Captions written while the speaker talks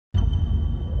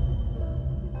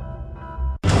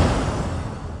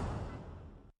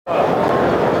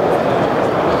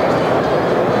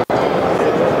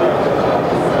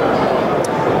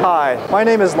My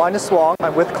name is Linus Wong.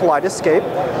 I'm with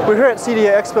Kaleidescape. We're here at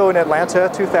Cedia Expo in Atlanta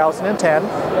 2010,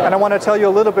 and I want to tell you a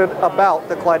little bit about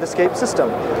the Kaleidescape system.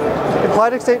 The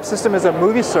Kaleidescape system is a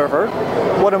movie server.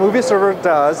 What a movie server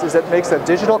does is it makes a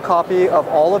digital copy of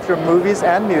all of your movies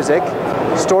and music,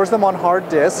 stores them on hard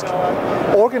disk,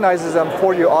 organizes them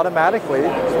for you automatically,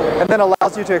 and then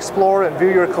allows you to explore and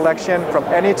view your collection from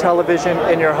any television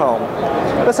in your home.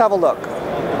 Let's have a look.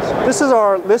 This is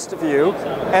our list view,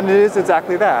 and it is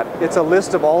exactly that. It's a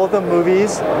list of all of the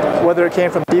movies, whether it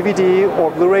came from DVD or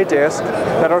Blu-ray disc,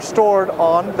 that are stored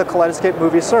on the Kaleidescape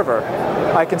movie server.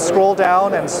 I can scroll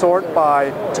down and sort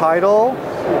by title.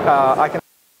 I can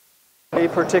a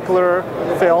particular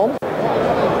film.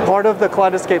 Part of the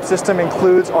Kaleidescape system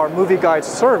includes our movie guide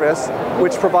service,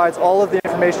 which provides all of the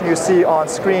information you see on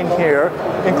screen here,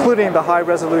 including the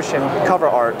high-resolution cover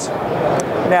art.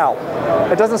 Now,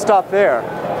 it doesn't stop there.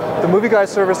 The movie guide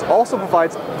service also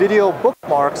provides video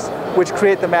bookmarks, which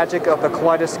create the magic of the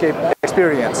Kaleidescape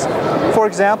experience. For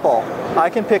example,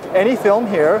 I can pick any film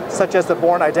here, such as The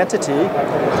Bourne Identity,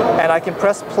 and I can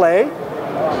press play,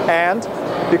 and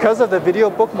because of the video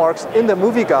bookmarks in the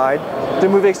movie guide, the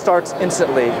movie starts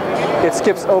instantly. It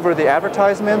skips over the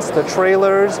advertisements, the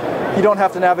trailers. You don't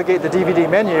have to navigate the DVD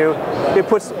menu. It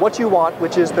puts what you want,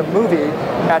 which is the movie,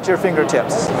 at your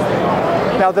fingertips.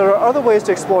 Now, there are other ways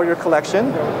to explore your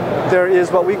collection. There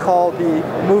is what we call the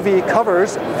movie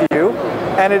covers view,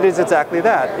 and it is exactly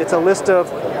that. It's a list of,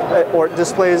 or it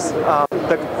displays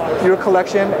your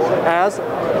collection as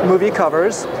movie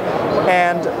covers.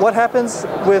 And what happens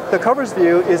with the covers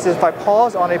view is if I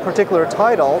pause on a particular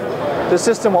title, the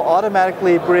system will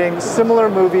automatically bring similar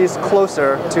movies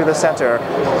closer to the center.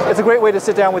 It's a great way to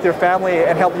sit down with your family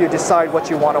and help you decide what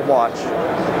you want to watch.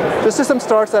 The system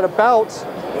starts at about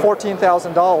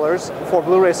 $14,000 for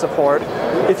Blu-ray support.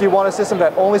 If you want a system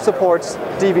that only supports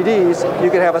DVDs, you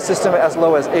can have a system as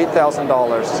low as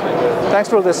 $8,000. Thanks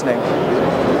for listening.